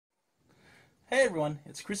Hey everyone,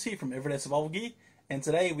 it's Chris here from Everyday Survival Gear, and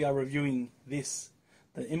today we are reviewing this,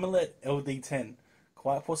 the Imalent LD10,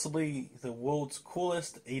 quite possibly the world's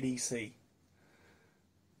coolest EDC.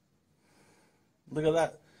 Look at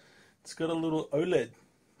that, it's got a little OLED,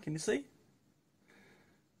 can you see?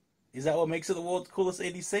 Is that what makes it the world's coolest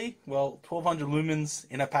EDC? Well, 1200 lumens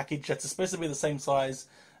in a package that's supposed to be the same size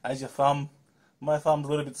as your thumb. My thumb's a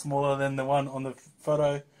little bit smaller than the one on the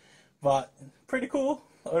photo, but pretty cool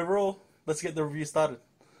overall. Let's get the review started.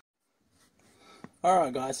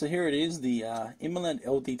 Alright guys, so here it is, the Imalent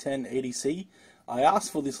LD10 EDC. I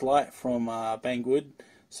asked for this light from Banggood,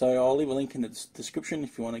 so I'll leave a link in the description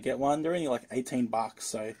if you want to get one. They're only like 18 bucks,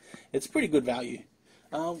 so it's pretty good value.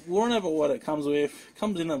 We'll run over what it comes with. It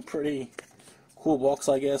comes in a pretty cool box,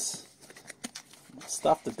 I guess.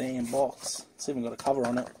 Stuffed the damn box. It's even got a cover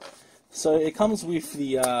on it. So it comes with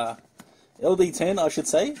the LD10, I should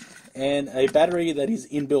say, and a battery that is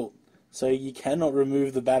inbuilt. So you cannot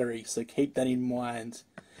remove the battery, so keep that in mind.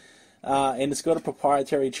 And it's got a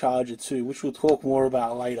proprietary charger too, which we'll talk more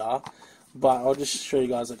about later. But I'll just show you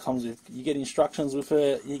guys what it comes with. You get instructions with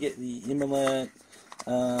it, you get the Imalent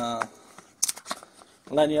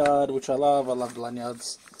lanyard, which I love the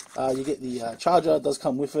lanyards. You get the charger, it does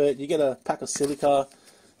come with it. You get a pack of silica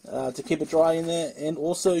to keep it dry in there. And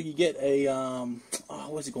also you get a,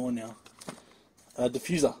 where's it going now? A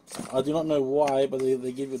diffuser. I do not know why, but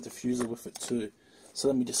they give you a diffuser with it too. So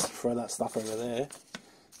let me just throw that stuff over there.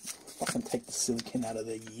 Fucking take the silicon out of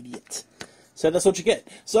there, you idiot. So that's what you get.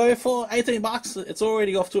 So for 18 bucks, it's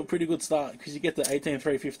already off to a pretty good start because you get the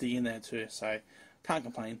 18350 in there too. So can't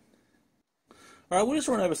complain. Alright, we'll just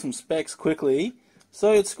run over some specs quickly.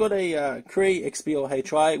 So it's got a Cree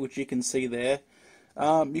XBLHI, which you can see there.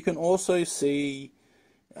 You can also see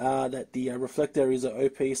that the reflector is an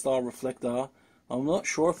OP style reflector. I'm not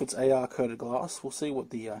sure if it's AR coated glass. We'll see what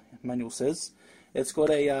the manual says. It's got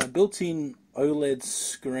a built-in OLED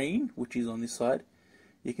screen, which is on this side.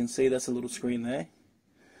 You can see that's a little screen there.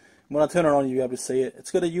 When I turn it on, you'll be able to see it.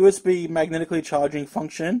 It's got a USB magnetically charging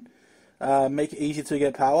function. Make it easy to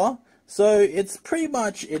get power. So it's pretty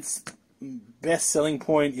much its best selling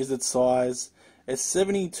point is its size. It's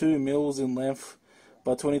 72 mils in length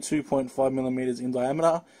by 22.5 millimeters in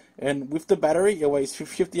diameter. And with the battery, it weighs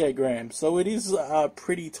 58 grams, so it is a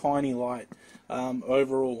pretty tiny light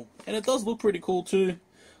overall. And it does look pretty cool too.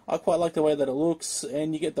 I quite like the way that it looks,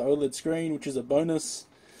 and you get the OLED screen, which is a bonus.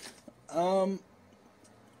 What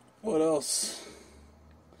else?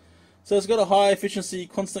 So it's got a high efficiency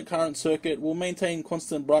constant current circuit, will maintain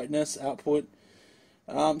constant brightness output.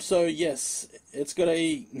 So yes, it's got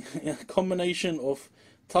a combination of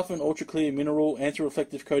tough and ultra clear mineral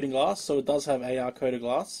anti-reflective coating glass, so it does have AR coated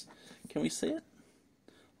glass. Can we see it?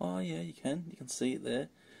 Oh yeah, you can see it there.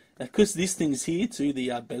 Because this thing's here too,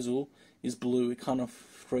 the bezel is blue, it kind of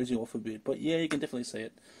throws you off a bit, but yeah, you can definitely see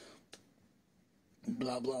it.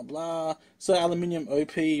 Blah blah blah. So aluminium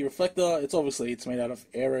OP reflector, it's made out of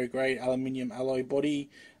aero grade aluminium alloy body,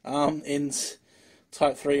 and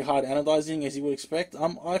type 3 hard anodizing, as you would expect.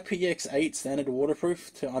 IPX8 standard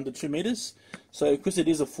waterproof to under 2 meters. So because it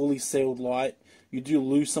is a fully sealed light, you do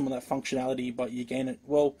lose some of that functionality, but you gain it.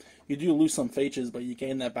 Well, you do lose some features, but you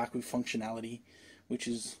gain that back with functionality, which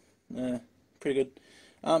is pretty good.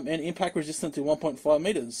 And impact resistant to 1.5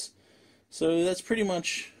 meters. So that's pretty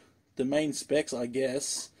much the main specs, I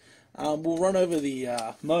guess. We'll run over the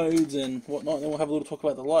modes and whatnot, and then we'll have a little talk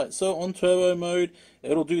about the light. So on turbo mode,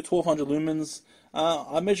 it'll do 1200 lumens.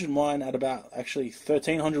 I measured mine at about actually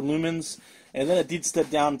 1300 lumens, and then it did step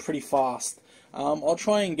down pretty fast. I'll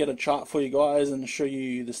try and get a chart for you guys and show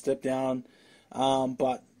you the step down,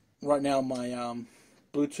 but right now my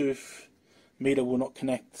Bluetooth meter will not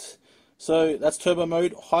connect. So that's turbo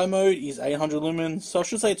mode. High mode is 800 lumens, so I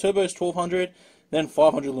should say turbo is 1200, then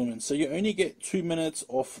 500 lumens. So you only get 2 minutes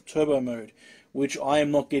of turbo mode, which I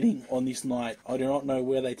am not getting on this night. I do not know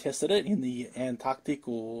where they tested it, in the Antarctic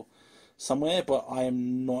or somewhere, but I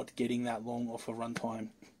am not getting that long off a runtime.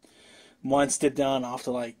 Mine stepped down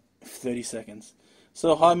after like 30 seconds.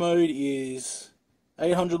 So high mode is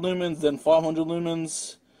 800 lumens, then 500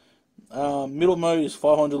 lumens. Middle mode is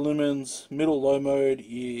 500 lumens. Middle low mode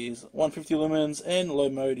is 150 lumens, and low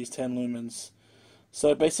mode is 10 lumens.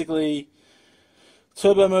 So basically,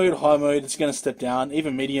 turbo mode, high mode, it's going to step down.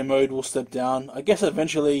 Even medium mode will step down. I guess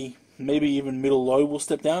eventually, maybe even middle low will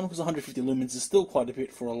step down, because 150 lumens is still quite a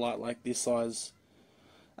bit for a light like this size.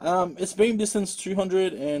 Its beam distance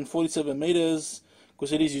 247 meters,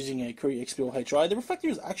 because it is using a Cree XBLHI. The reflector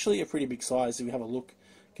is actually a pretty big size if you have a look.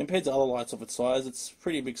 Compared to other lights of its size, it's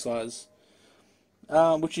pretty big size.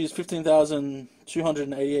 Which is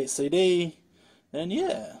 15,288 CD, and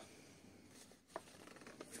yeah.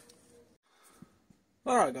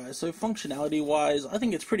 Alright guys, so functionality wise, I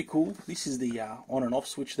think it's pretty cool. This is the on and off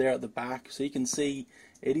switch there at the back, so you can see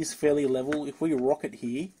it is fairly level. If we rock it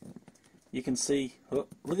here, you can see, oh,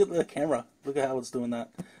 look at the camera, look at how it's doing that.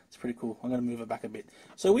 It's pretty cool. I'm going to move it back a bit.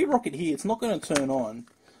 So we rock it here, it's not going to turn on,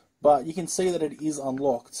 but you can see that it is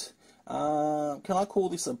unlocked. Can I call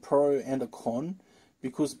this a pro and a con?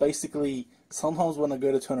 Because basically, sometimes when I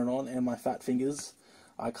go to turn it on and my fat fingers,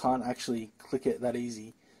 I can't actually click it that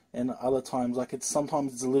easy. And other times, like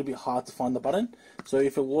sometimes it's a little bit hard to find the button. So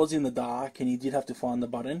if it was in the dark and you did have to find the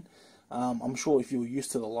button, I'm sure if you were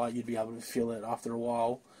used to the light, you'd be able to feel it after a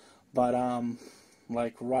while. But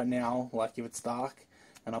like right now, like if it's dark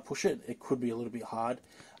and I push it, it could be a little bit hard.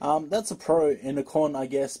 That's a pro and a con, I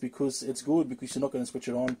guess, because it's good because you're not going to switch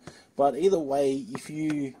it on. But either way, if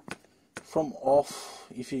you from off,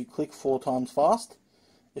 if you click 4 times fast,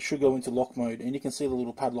 it should go into lock mode, and you can see the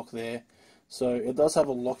little padlock there. So it does have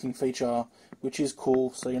a locking feature, which is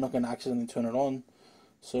cool, so you're not going to accidentally turn it on.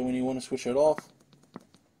 So when you want to switch it off,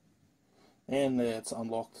 and there it's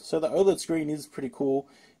unlocked. So the OLED screen is pretty cool.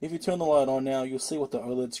 If you turn the light on now, you'll see what the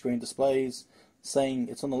OLED screen displays, saying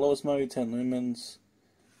it's on the lowest mode, 10 lumens.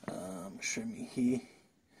 Show me here.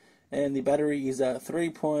 And the battery is at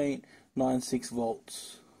 3.96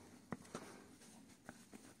 volts.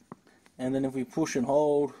 And then if we push and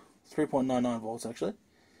hold, 3.99 volts actually.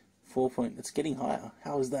 It's getting higher.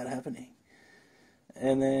 How is that happening?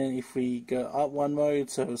 And then if we go up one mode,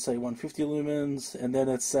 so it'll say 150 lumens, and then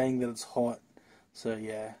it's saying that it's hot. So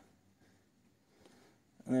yeah.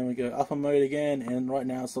 And then we go up a mode again, and right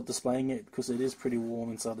now it's not displaying it because it is pretty warm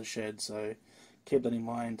inside the shed, so keep that in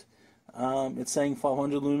mind. It's saying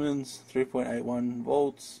 500 lumens, 3.81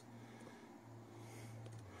 volts.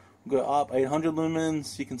 Go up 800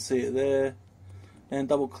 lumens, you can see it there, and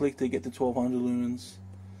double click to get to 1200 lumens.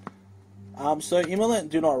 So Imalent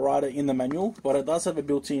do not write it in the manual, but it does have a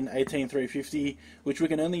built-in 18350, which we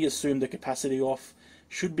can only assume the capacity of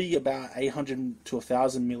should be about 800 to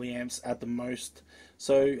 1000 milliamps at the most.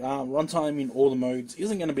 So runtime in all the modes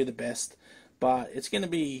isn't going to be the best, but it's going to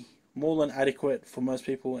be more than adequate for most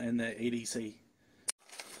people in the EDC.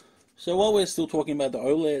 So while we're still talking about the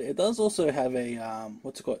OLED, it does also have a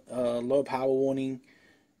low power warning.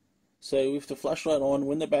 So with the flashlight on,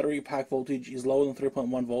 when the battery pack voltage is lower than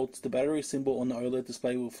 3.1 volts, the battery symbol on the OLED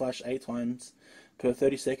display will flash 8 times per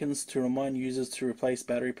 30 seconds to remind users to replace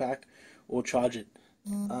battery pack or charge it.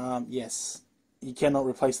 Yes, you cannot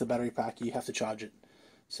replace the battery pack, you have to charge it.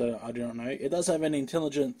 So I do not know. It does have an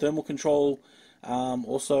intelligent thermal control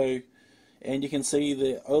also, and you can see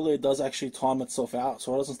the OLED does actually time itself out,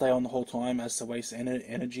 so it doesn't stay on the whole time as to waste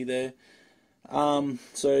energy there.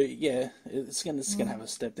 So yeah, it's gonna have a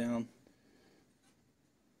step down.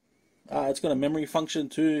 It's got a memory function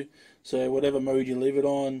too, so whatever mode you leave it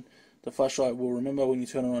on, the flashlight will remember when you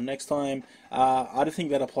turn it on next time. I don't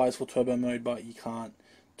think that applies for turbo mode, but you can't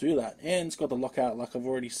do that. And it's got the lockout, like I've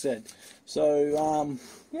already said. So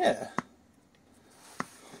yeah.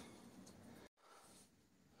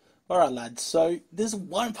 Alright lads, so there's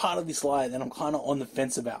one part of this light that I'm kind of on the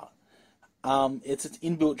fence about. It's its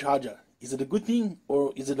inbuilt charger. Is it a good thing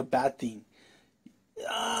or is it a bad thing?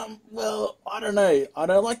 Well, I don't know. I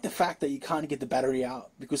don't like the fact that you can't get the battery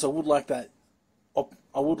out, because I would like that.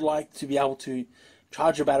 I would like to be able to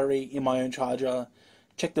charge a battery in my own charger,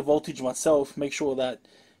 check the voltage myself, make sure that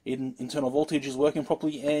internal voltage is working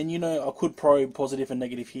properly, and you know, I could probe positive and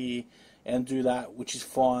negative here and do that, which is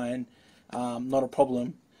fine, not a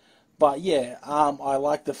problem. But yeah, I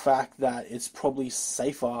like the fact that it's probably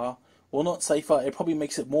safer. Well, not safer, it probably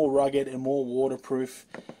makes it more rugged and more waterproof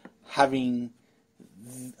having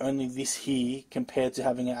only this here compared to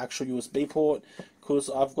having an actual USB port, because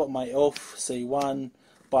I've got my ELF C1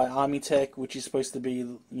 by Army Tech, which is supposed to be,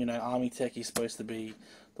 you know, Army Tech is supposed to be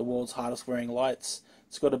the world's hardest wearing lights.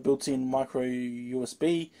 It's got a built-in micro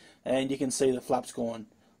USB, and you can see the flap's gone.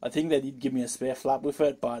 I think they did give me a spare flap with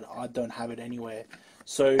it, but I don't have it anywhere.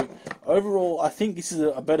 So overall, I think this is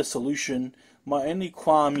a better solution. My only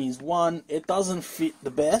qualm is, one, it doesn't fit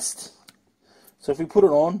the best. So if we put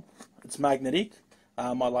it on, it's magnetic.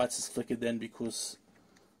 My lights is flickered then because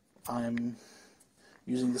I'm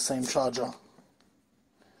using the same charger.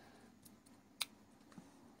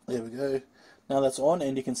 There we go. Now that's on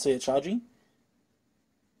and you can see it charging.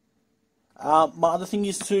 My other thing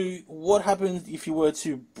is too, what happens if you were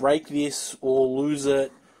to break this or lose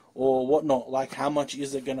it or whatnot? Like, how much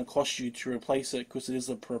is it going to cost you to replace it, because it is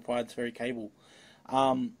a proprietary cable?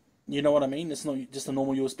 You know what I mean? It's not just a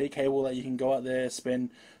normal USB cable that you can go out there spend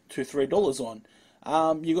 $2-3 on.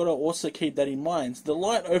 You got to also keep that in mind. The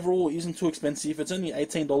light overall isn't too expensive. It's only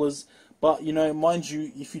 $18, but you know, mind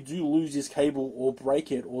you, if you do lose this cable or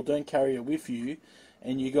break it or don't carry it with you,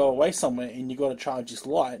 and you go away somewhere and you got to charge this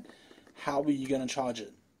light, how are you going to charge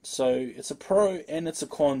it? So it's a pro and it's a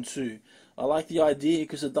con too. I like the idea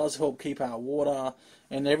because it does help keep out water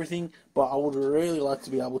and everything, but I would really like to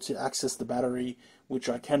be able to access the battery, which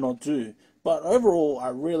I cannot do. But overall, I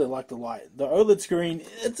really like the light. The OLED screen,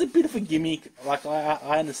 it's a bit of a gimmick, like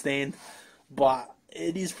I understand, but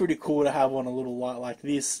it is pretty cool to have on a little light like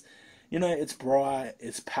this. You know, it's bright,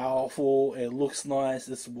 it's powerful, it looks nice,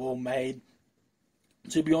 it's well made.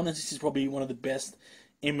 To be honest, this is probably one of the best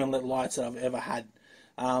Imalent lights that I've ever had.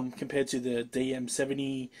 Compared to the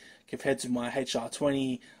DM70, compared to my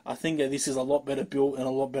HR20, I think that this is a lot better built and a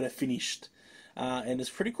lot better finished. And it's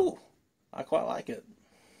pretty cool. I quite like it.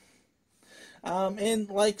 And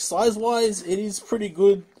like size-wise, it is pretty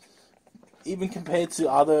good, even compared to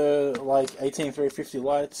other like 18350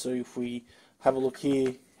 lights. So if we have a look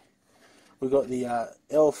here, we got the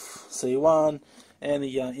ELF C1 and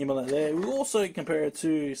the Imalent there. We also compare it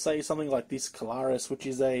to, say, something like this Colaris, which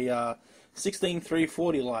is a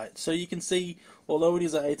 16340 light. So you can see, although it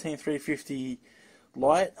is an 18350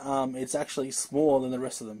 light, it's actually smaller than the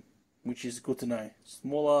rest of them, which is good to know.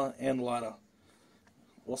 Smaller and lighter.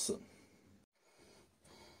 Awesome.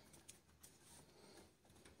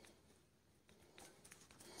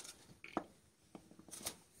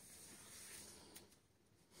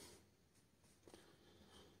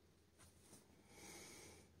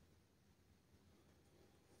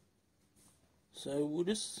 So we'll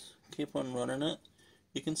just keep on running it.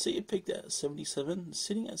 You can see it peaked at 77,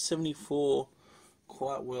 sitting at 74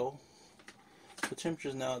 quite well. The temperature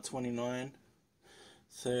is now at 29,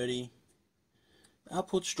 30.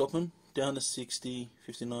 Output's dropping down to 60,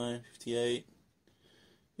 59, 58,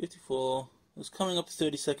 54. It's coming up to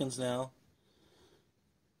 30 seconds now.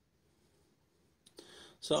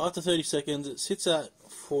 So after 30 seconds, it sits at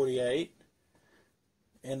 48.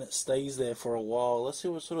 And it stays there for a while. Let's see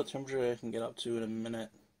what sort of temperature I can get up to in a minute.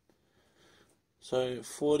 So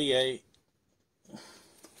 48,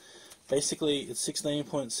 basically it's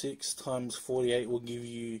 16.6 times 48 will give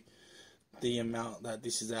you the amount that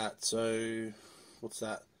this is at. So what's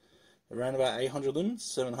that? Around about 800 lumens,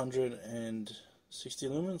 760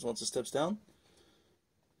 lumens once it steps down.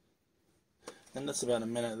 And that's about a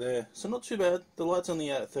minute there. So not too bad. The light's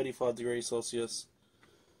only at 35 degrees Celsius.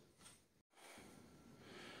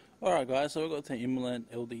 Alright guys, so we've got the Imalent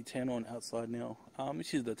LD10 on outside now.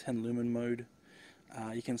 This is the 10 lumen mode.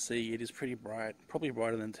 You can see it is pretty bright, probably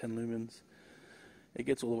brighter than 10 lumens. It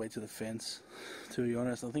gets all the way to the fence, to be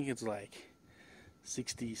honest. I think it's like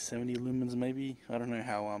 60, 70 lumens maybe. I don't know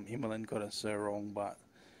how Imalent got it so wrong, but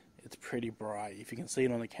it's pretty bright. If you can see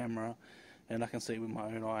it on the camera, and I can see it with my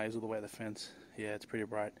own eyes all the way to the fence, yeah, it's pretty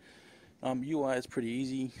bright. UI is pretty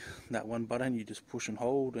easy. That one button you just push and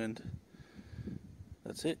hold and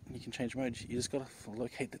that's it. You can change modes. You just gotta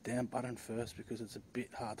locate the damn button first because it's a bit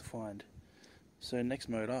hard to find. So next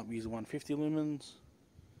mode up, we use 150 lumens.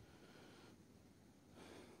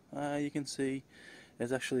 You can see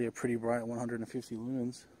there's actually a pretty bright 150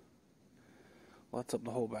 lumens. Lights up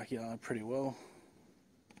the whole backyard pretty well.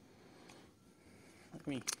 Let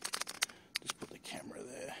me just put the camera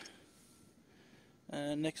there.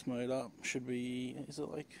 And next mode up should be, is it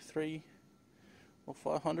like 3 or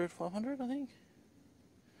 500? 500 I think?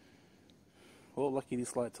 Well, lucky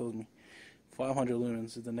this light tells me 500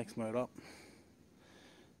 lumens is the next mode up.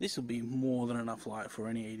 This will be more than enough light for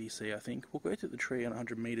any EDC, I think. We'll go to the tree at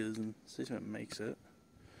 100 meters and see if it makes it.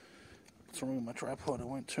 What's wrong with my tripod? It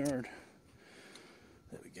won't turn.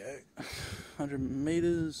 There we go. 100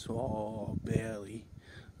 meters. Oh, barely.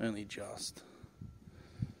 Only just.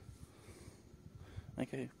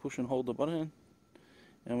 Okay, push and hold the button.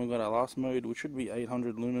 And we've got our last mode, which should be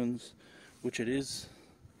 800 lumens, which it is.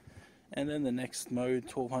 And then the next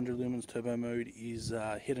mode, 1200 lumens turbo mode, is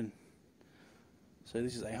hidden. So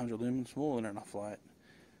this is 800 lumens, more than enough light.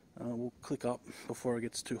 We'll click up before it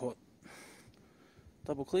gets too hot.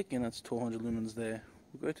 Double click and that's 1200 lumens there.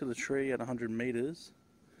 We'll go to the tree at 100 meters.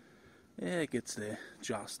 Yeah, it gets there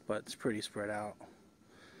just, but it's pretty spread out.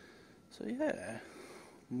 So yeah,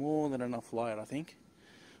 more than enough light, I think,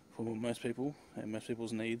 for most people and most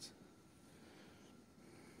people's needs.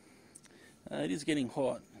 It is getting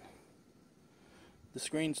hot. The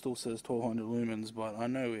screen still says 1200 lumens, but I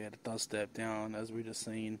know it does step down, as we just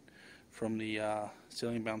seen from the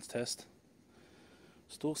ceiling bounce test.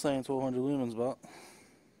 Still saying 1200 lumens, but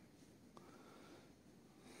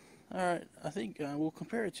alright, I think we'll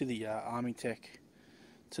compare it to the Army Tech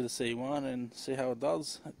to the C1 and see how it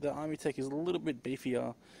does. The Imalent is a little bit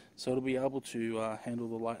beefier, so it'll be able to handle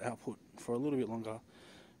the light output for a little bit longer.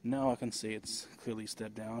 Now I can see it's clearly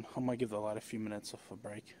stepped down. I might give the light a few minutes off a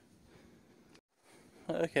break.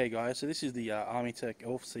 Okay guys, so this is the Imalent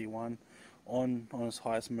LC1 on its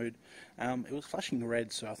highest mode. It was flashing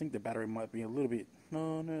red, so I think the battery might be a little bit...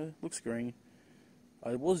 No, it looks green.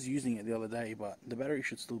 I was using it the other day, but the battery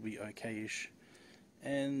should still be okay-ish.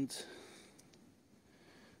 And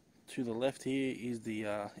to the left here is the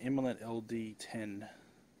Imalent LD10.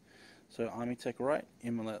 So Imalent right,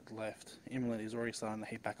 Imalent left. Imalent is already starting to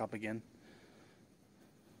heat back up again.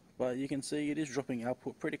 But you can see it is dropping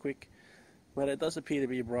output pretty quick. But it does appear to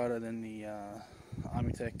be brighter than the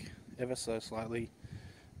Imalent ever so slightly.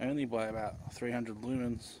 Only by about 300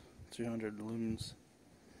 lumens, 200 lumens.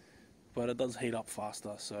 But it does heat up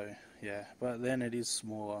faster, so yeah. But then it is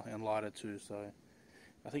smaller and lighter too, so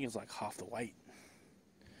I think it's like half the weight.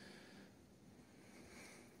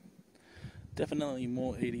 Definitely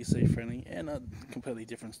more EDC friendly and a completely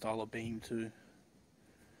different style of beam too.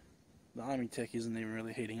 The Imalent isn't even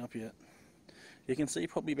really heating up yet. You can see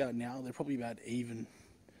probably about now, they're probably about even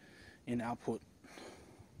in output.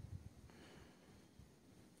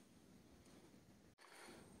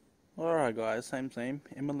 Alright guys, same.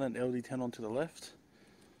 Imalent LD10 on to the left.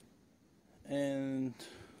 And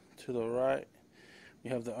to the right, we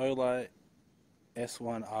have the Olight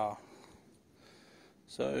S1R.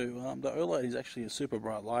 So the Olight is actually a super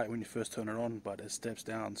bright light when you first turn it on, but it steps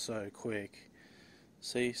down so quick.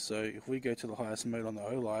 See, so if we go to the highest mode on the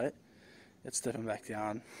Olight, it's stepping back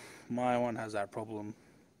down. My one has that problem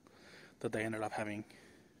that they ended up having,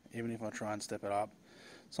 even if I try and step it up.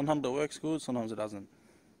 Sometimes it works good, sometimes it doesn't.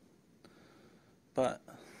 But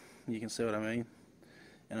you can see what I mean.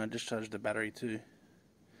 And I discharged the battery too.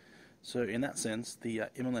 So in that sense, the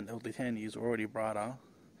Imalent LD10 is already brighter,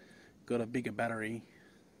 got a bigger battery,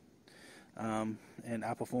 and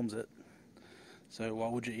outperforms it. So why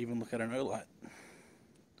would you even look at an Olight?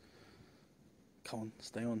 Come on,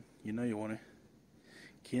 stay on. You know you want to.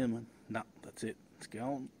 Come on. Nah, that's it. Let's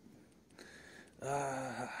go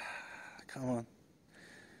on. Come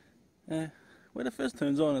on. When it first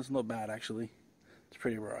turns on, it's not bad actually. It's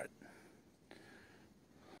pretty bright.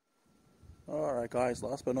 Alright guys,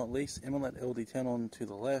 last but not least, Imalent LD10 on to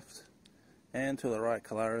the left. And to the right,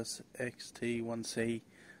 Colaris XT1C.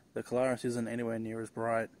 The Colaris isn't anywhere near as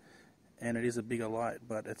bright, and it is a bigger light,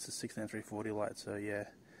 but it's a 16340 light, so yeah.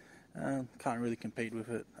 Can't really compete with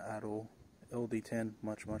it at all. LD10,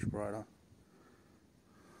 much brighter.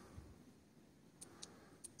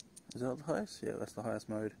 Is that the highest? Yeah, that's the highest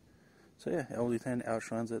mode. So yeah, LD10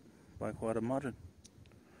 outshines it by quite a margin.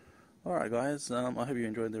 Alright guys, I hope you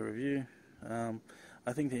enjoyed the review.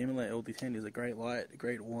 I think the Imalent LD10 is a great light, a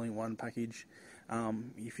great all-in-one package.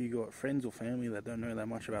 If you got friends or family that don't know that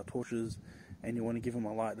much about torches and you want to give them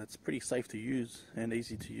a light that's pretty safe to use and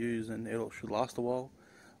easy to use and it should last a while,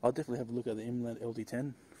 I'll definitely have a look at the Imalent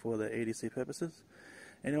LD10 for the EDC purposes.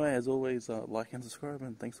 Anyway, as always, like and subscribe,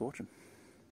 and thanks for watching.